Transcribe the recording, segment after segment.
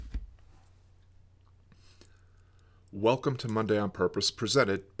Welcome to Monday on Purpose,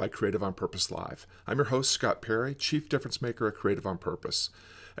 presented by Creative on Purpose Live. I'm your host, Scott Perry, Chief Difference Maker at Creative on Purpose.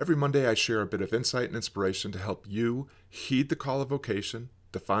 Every Monday, I share a bit of insight and inspiration to help you heed the call of vocation,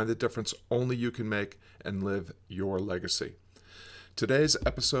 define the difference only you can make, and live your legacy. Today's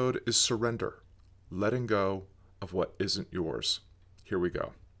episode is Surrender, letting go of what isn't yours. Here we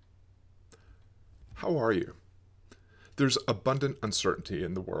go. How are you? There's abundant uncertainty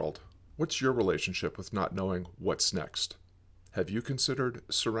in the world. What's your relationship with not knowing what's next? Have you considered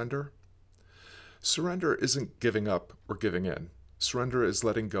surrender? Surrender isn't giving up or giving in. Surrender is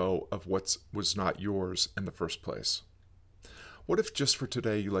letting go of what was not yours in the first place. What if just for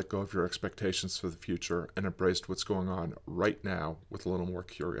today you let go of your expectations for the future and embraced what's going on right now with a little more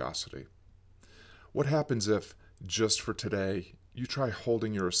curiosity? What happens if, just for today, you try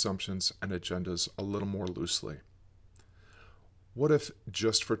holding your assumptions and agendas a little more loosely? What if,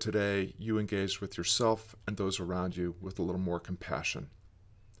 just for today, you engaged with yourself and those around you with a little more compassion?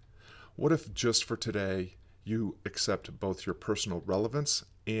 What if, just for today, you accept both your personal relevance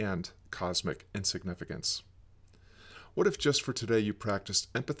and cosmic insignificance? What if, just for today, you practiced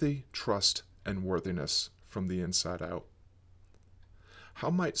empathy, trust, and worthiness from the inside out? How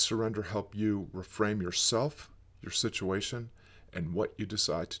might surrender help you reframe yourself, your situation, and what you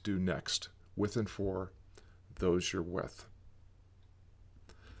decide to do next with and for those you're with?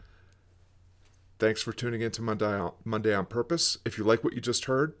 Thanks for tuning in to Monday on Purpose. If you like what you just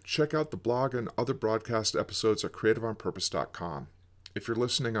heard, check out the blog and other broadcast episodes at creativeonpurpose.com. If you're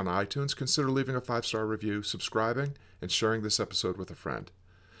listening on iTunes, consider leaving a 5-star review, subscribing, and sharing this episode with a friend.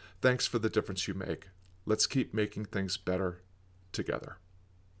 Thanks for the difference you make. Let's keep making things better together.